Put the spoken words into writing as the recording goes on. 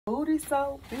Booty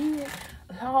so big.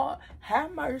 Lord,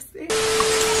 have mercy.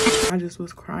 I just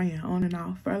was crying on and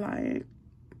off for like,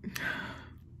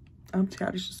 I'm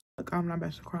childish as fuck. I'm not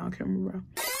best to cry on camera, bro.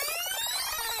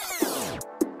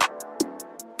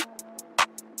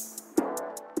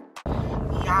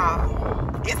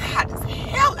 Y'all, it's hot as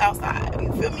hell outside.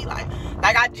 You feel me? Like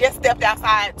I just stepped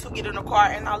outside to get in the car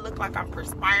and I look like I'm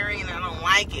perspiring and I don't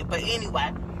like it. But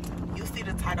anyway, you see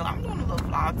the title. I'm doing a little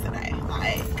vlog today.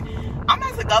 Like, I'm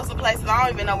about to go some places. I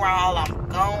don't even know where all I'm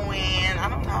going. I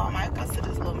don't know. I might go to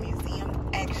this little museum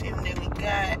action that we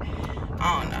got.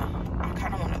 I don't know. I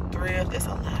kind of want to thrift. It's a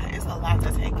lot. It's a lot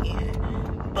to take in.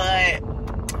 But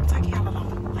I'm taking y'all along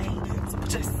the way.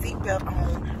 Put your seatbelt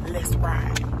on. Let's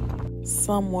ride.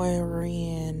 Somewhere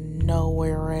in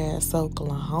nowhere ass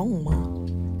Oklahoma.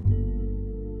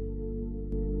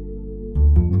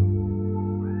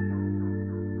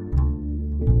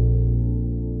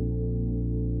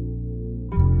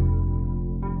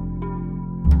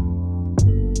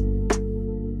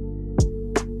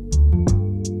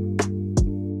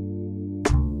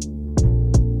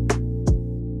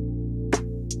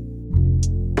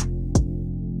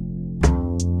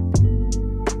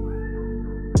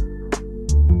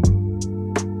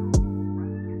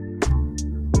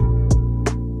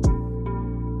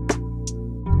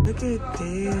 Look at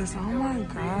this. Oh my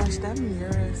gosh, that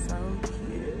mirror is so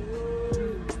cute.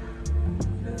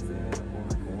 What is it?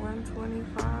 Like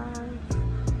 125?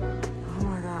 Oh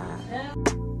my god.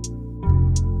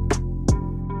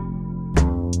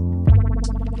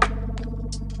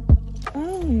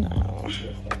 Oh no.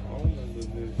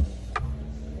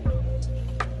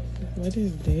 What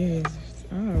is this?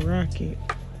 Oh, rocket.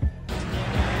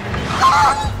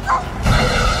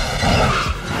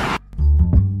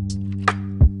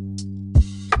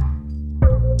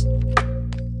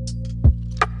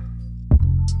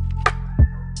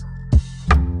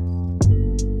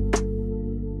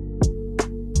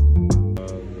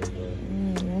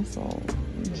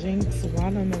 Jinx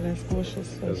watermelon squishes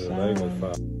for sure.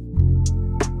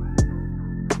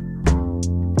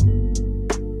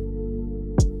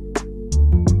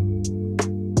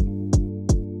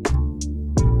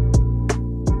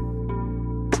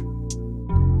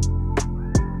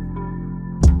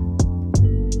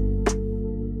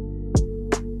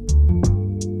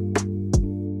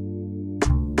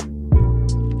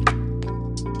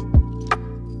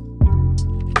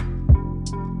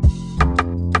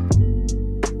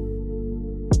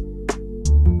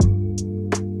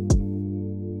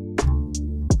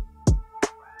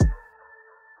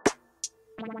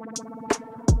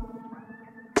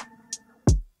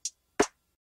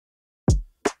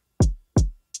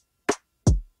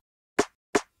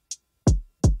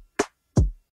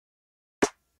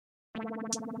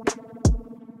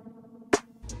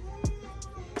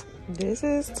 This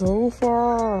is too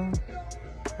far.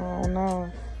 Oh no.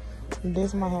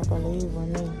 This might have to leave with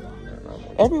me.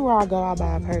 Everywhere I go, I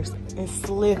buy a purse. It's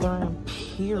Slytherin,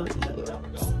 period.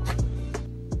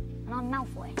 I'm not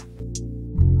for it.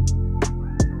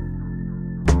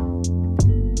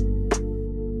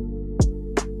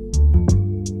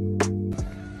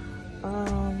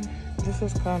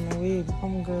 This is coming.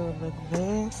 I'm good, but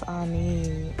this I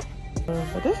need.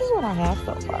 But this is what I have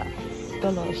so far.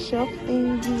 The little shelf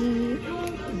thingy,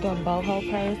 the boho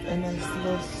purse, and then this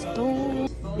little stool.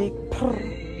 Big purr.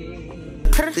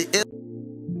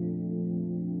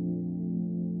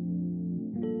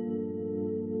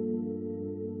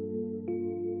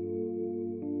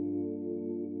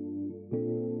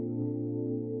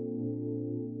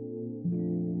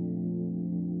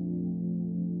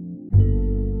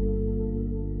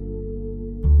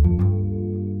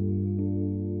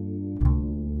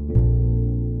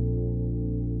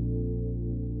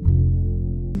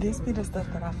 This be the stuff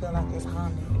that I feel like is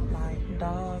haunted, like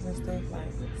dolls and stuff.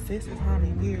 Like, sis is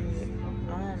haunted, period.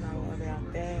 I don't know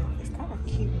about that. It's kind of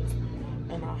cute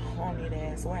in a haunted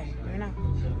ass way, you know?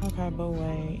 Okay, but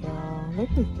wait, y'all.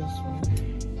 Look at this one.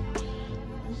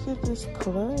 Look at this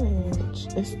clutch.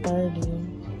 It's 30.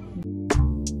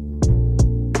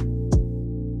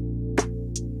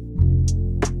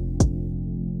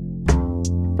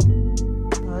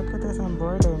 Look at this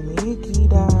embroidered Mickey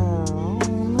doll.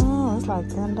 It's like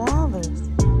 $10.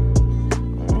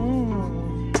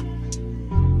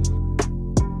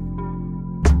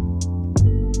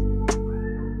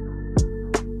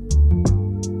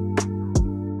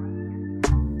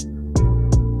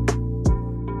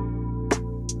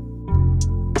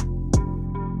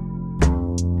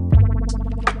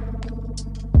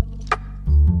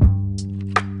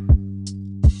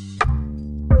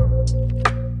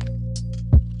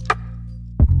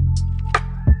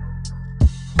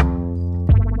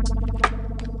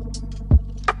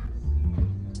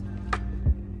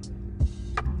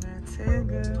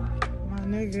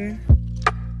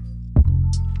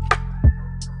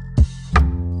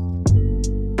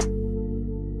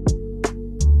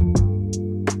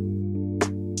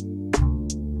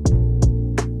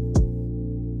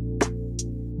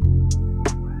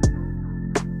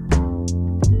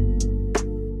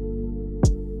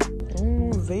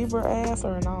 zebra ass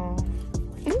or no?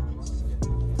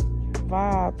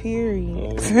 Vibe,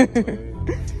 period.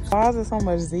 Why is there so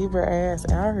much zebra ass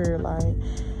out here? Like,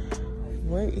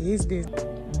 what is this?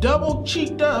 Double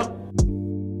cheeked up.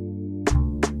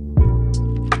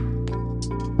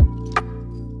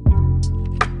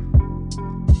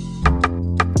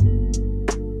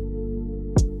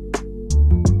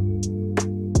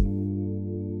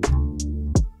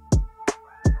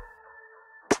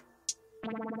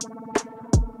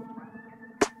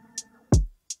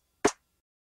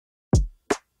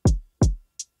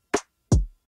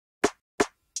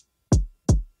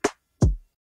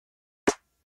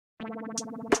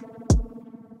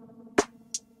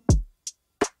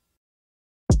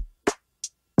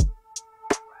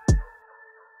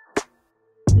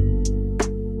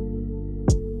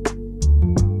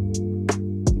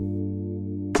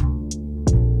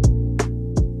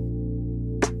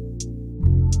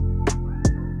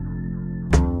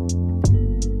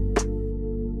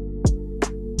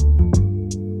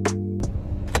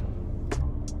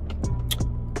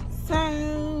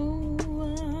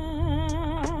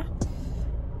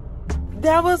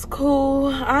 That was cool.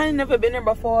 I ain't never been there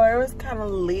before. It was kind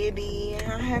of litty.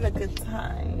 I had a good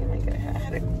time. I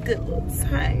had a good little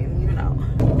time, you know.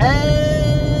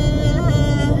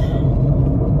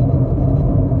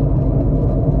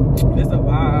 It's a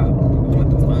vibe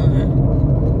with the sun.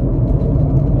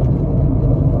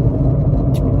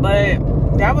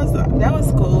 But that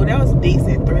was cool. That was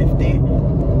decent thrifting.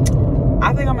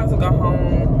 I think I'm about to go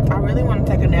home. I really want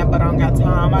to take a nap, but I don't got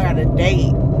time. I got a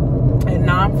date at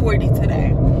 9:40 today,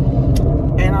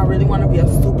 and I really want to be a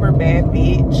super bad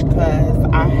bitch because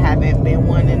I haven't been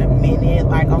one in a minute,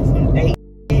 like on some date.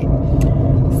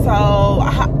 So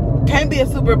I can't be a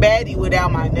super baddie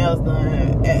without my nails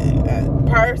done.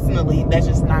 Personally, that's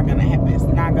just not gonna happen. It's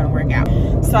not gonna work out.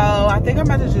 So I think I'm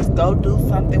about to just go do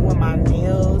something with my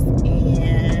nails,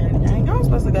 and I know I'm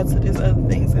supposed to go to this other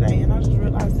thing today, and I just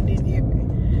realized it didn't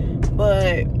happen.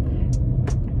 But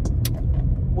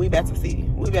we about to see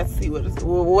what it's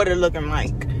looking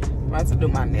like. I'm about to do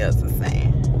my nails the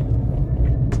same.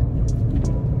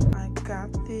 I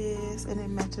got this, and it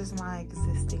matches my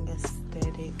existing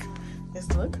aesthetic.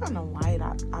 It's look kind of light.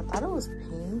 I thought it was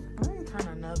pink. Let me turn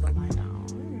another light on.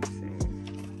 Let me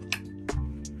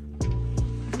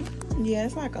see. Yeah,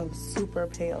 it's like a super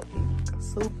pale pink,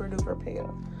 super duper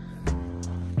pale.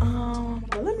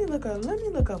 But let me look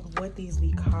up what these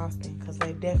be costing, because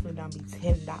they definitely don't be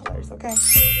 $10, okay?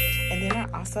 And then I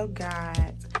also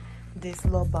got this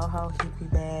little boho hippie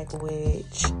bag,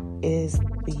 which is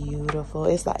beautiful.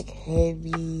 It's like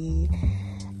heavy,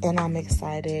 and I'm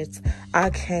excited. I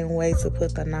can't wait to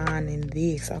put the 9 in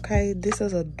this, okay? This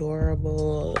is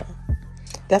adorable.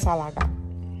 That's all I got.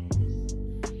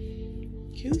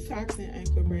 Cute socks and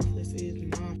ankle bracelets is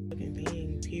my fucking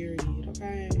thing, period,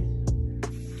 okay?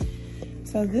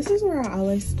 So this is where I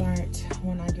always start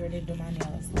when I get ready to do my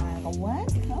nails. Like,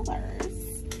 what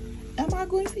colors am I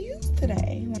going to use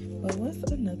today? But what's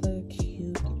another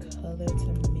cute color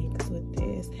to mix with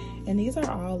this? And these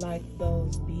are all like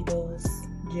those Beatles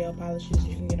gel polishes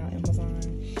you can get on Amazon.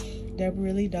 They're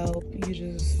really dope. You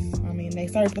just, I mean, they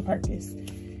serve the purpose.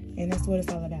 And that's what it's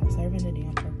all about, serving the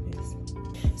damn purpose.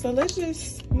 So let's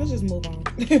just move on.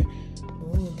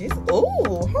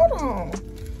 Hold on.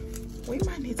 We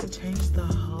might need to change the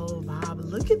whole vibe.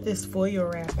 Look at this foil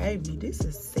wrap, baby. This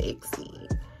is sexy.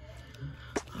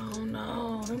 Oh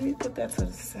no, let me put that to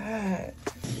the side.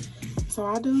 So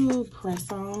I do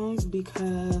press-ons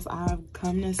because I've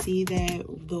come to see that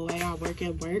the way I work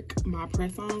at work, my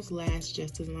press-ons last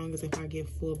just as long as if I get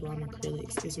full-blown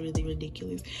acrylics. It's really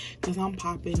ridiculous because I'm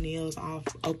popping nails off,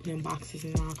 opening boxes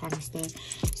and all kind of stuff.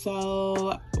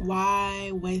 So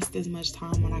why waste as much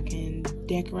time when I can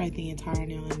decorate the entire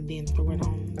nail and then throw it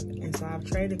on? And so I've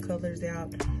traded colors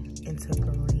out into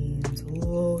greens.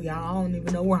 Oh, y'all don't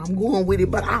even know where I'm going with it,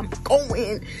 but I'm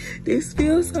going. This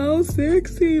feels so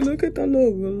sexy. Look at the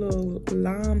little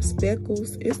lime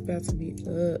speckles. It's about to be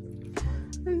up.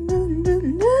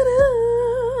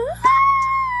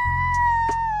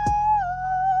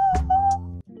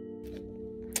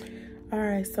 All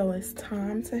right, so it's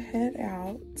time to head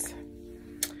out.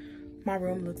 My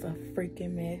room looks a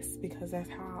freaking mess because that's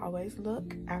how I always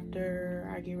look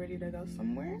after I get ready to go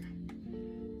somewhere.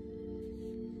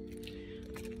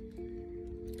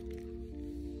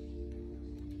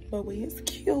 But we is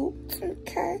cute,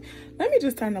 okay? Let me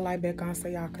just turn the light back on so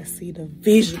y'all can see the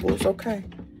visuals, okay?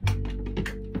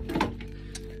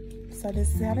 So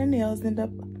this is how the nails end up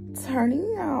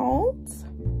turning out.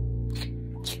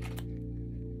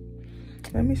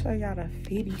 Let me show y'all the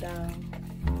fitty though.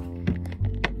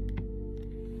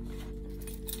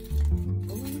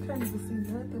 don't even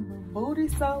see nothing but booty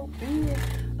so big.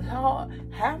 Lord,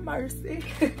 have mercy.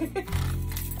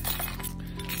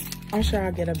 I'm sure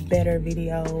I'll get a better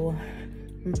video,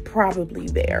 probably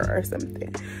there or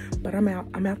something. But I'm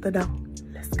out the door.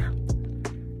 Let's go.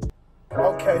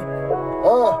 Okay.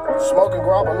 Smoking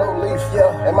grab a no leaf,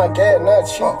 yeah. And my gas not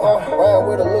cheap. Riding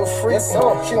with a little freak. Yes,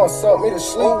 she gon' suck me to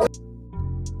sleep.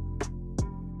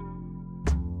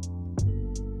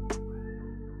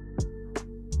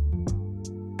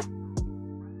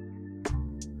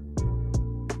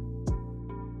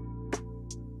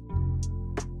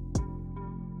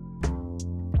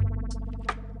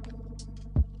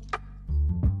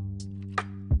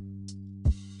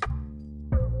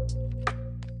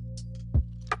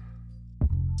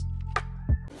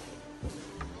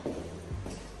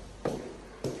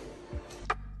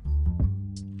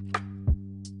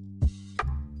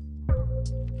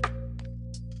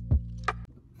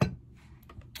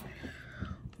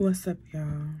 What's up, y'all?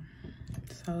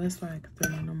 So it's like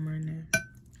 3 in the morning.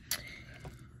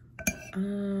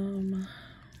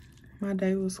 My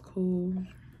day was cool.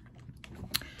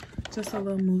 Just a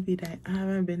little movie day. I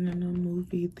haven't been in a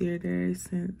movie theater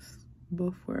since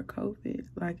before COVID.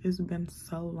 Like, it's been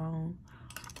so long.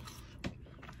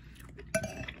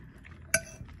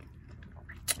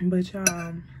 But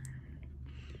y'all,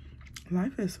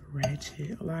 life is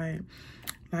ratchet. Like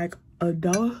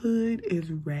adulthood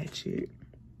is ratchet.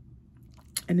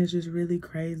 And it's just really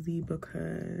crazy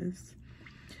because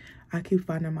I keep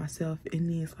finding myself in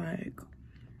these like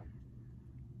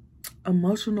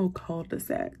emotional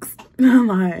cul-de-sacs.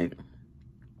 Like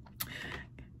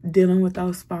dealing with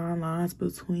those fine lines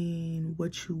between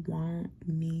what you want,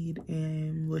 need,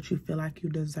 and what you feel like you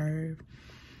deserve.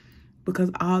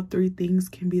 Because all three things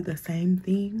can be the same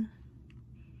thing.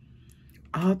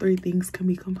 All three things can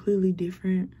be completely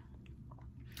different.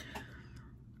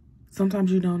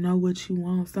 Sometimes you don't know what you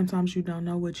want. Sometimes you don't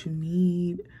know what you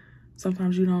need.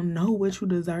 Sometimes you don't know what you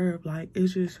deserve. Like,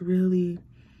 it's just really,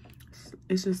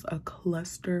 it's just a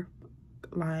cluster.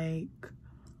 Like,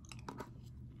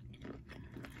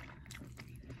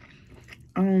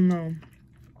 I don't know.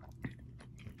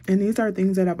 And these are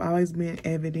things that have always been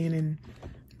evident and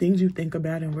things you think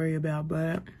about and worry about,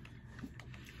 but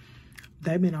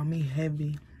they've been on me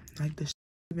heavy. Like, the shit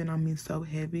been on me so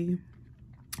heavy.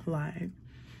 Like,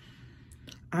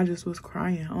 I just was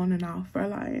crying on and off for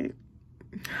like,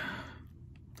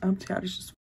 I'm childish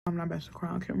as I'm not best to cry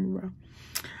on camera, bro.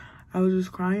 I was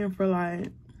just crying for like,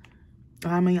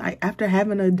 I mean, like after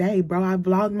having a day, bro, I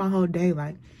vlogged my whole day.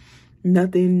 Like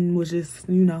nothing was just,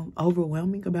 you know,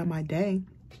 overwhelming about my day.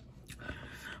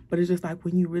 But it's just like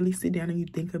when you really sit down and you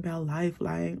think about life,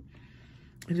 like,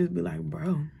 it just be like,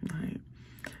 bro, like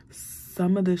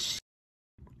some of the shit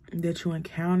that you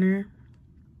encounter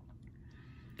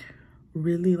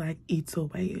really like eats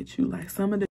away at you. Like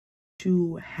some of the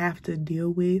you have to deal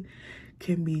with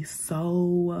can be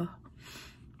so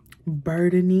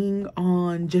burdening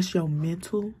on just your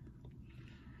mental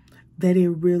that it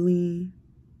really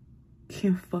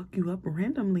can fuck you up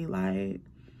randomly. Like,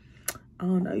 I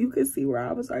don't know, you could see where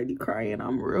I was already crying.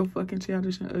 I'm real fucking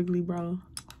childish and ugly, bro.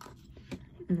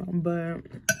 But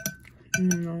you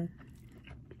know,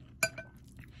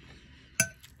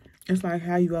 it's like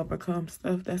how you overcome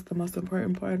stuff. That's the most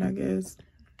important part, I guess.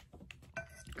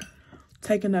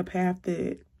 Taking a path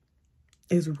that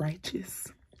is righteous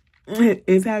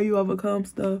is how you overcome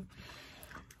stuff.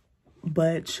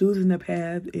 But choosing the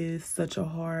path is such a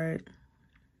hard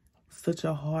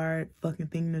fucking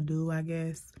thing to do, I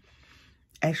guess.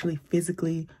 Actually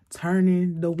physically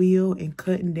turning the wheel and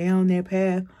cutting down that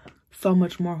path, so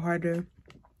much more harder.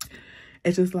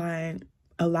 It's just like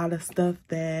a lot of stuff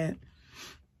that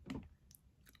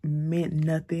meant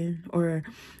nothing or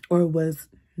was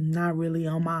not really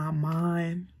on my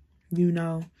mind, you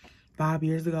know, 5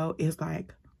 years ago. It's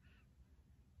like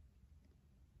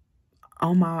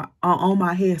on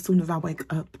my head as soon as I wake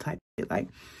up type shit. Like,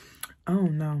 I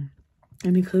don't know.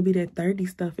 And it could be that 30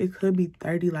 stuff. It could be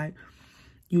 30, like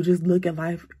you just look at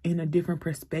life in a different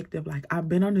perspective. Like, I've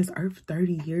been on this earth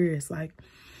 30 years. Like,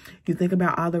 you think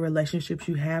about all the relationships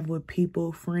you have with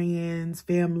people, friends,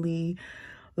 family.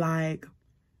 Like,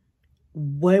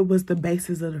 what was the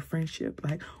basis of the friendship?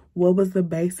 Like, what was the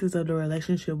basis of the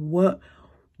relationship? What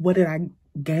did I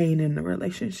gain in the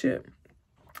relationship?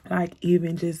 Like,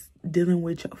 even just dealing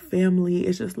with your family,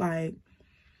 it's just like,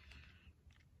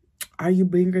 are you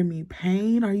bringing me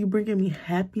pain? Are you bringing me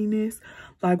happiness?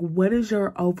 Like, what is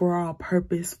your overall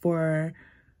purpose for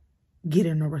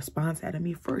getting a response out of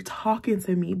me, for talking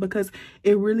to me? Because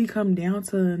it really come down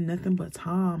to nothing but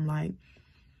time. Like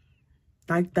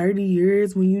 30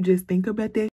 years, when you just think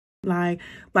about that, Like,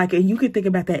 and you can think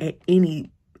about that at any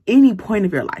point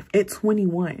of your life. At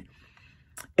 21,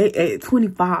 at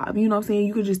 25, you know what I'm saying?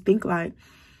 You could just think about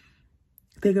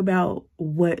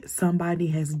what somebody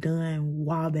has done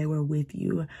while they were with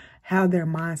you, how their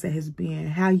mindset has been,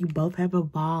 how you both have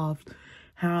evolved,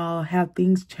 how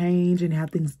things change and how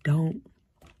things don't.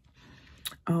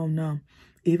 Oh no,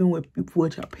 even with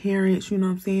your parents, you know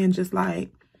what I'm saying? Just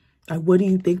like what do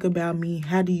you think about me?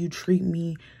 How do you treat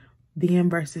me then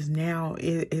versus now?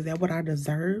 Is that what I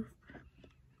deserve?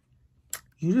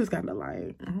 You just gotta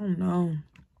I don't know.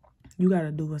 You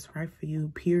gotta do what's right for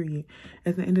you, period.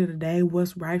 At the end of the day,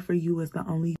 what's right for you is the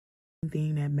only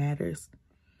thing that matters.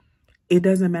 It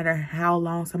doesn't matter how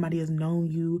long somebody has known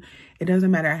you. It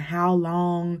doesn't matter how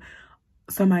long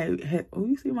somebody had, oh,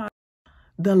 you see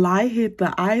the light hit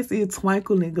the ice, it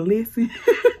twinkle and glisten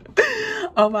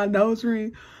on my nose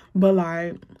ring.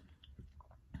 But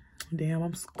damn,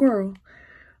 I'm squirrel.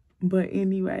 But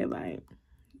anyway,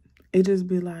 it just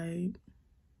be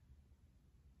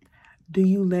do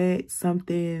you let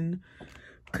something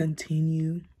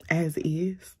continue as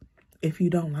is if you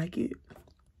don't like it?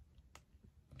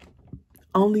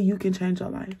 Only you can change your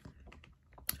life.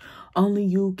 Only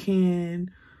you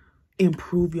can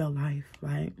improve your life.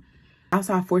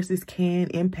 Outside forces can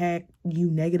impact you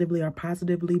negatively or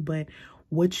positively, but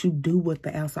what you do with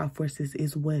the outside forces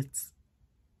is what's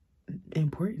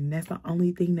important. That's the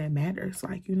only thing that matters.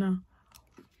 You know.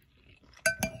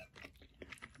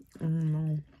 I don't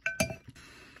know.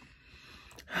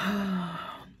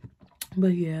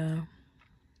 But yeah,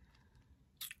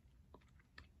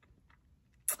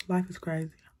 life is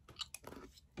crazy.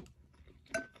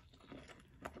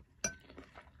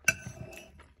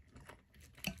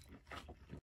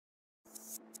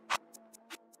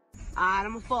 Alright,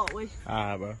 I'ma fuck with you.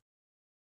 Alright, bro.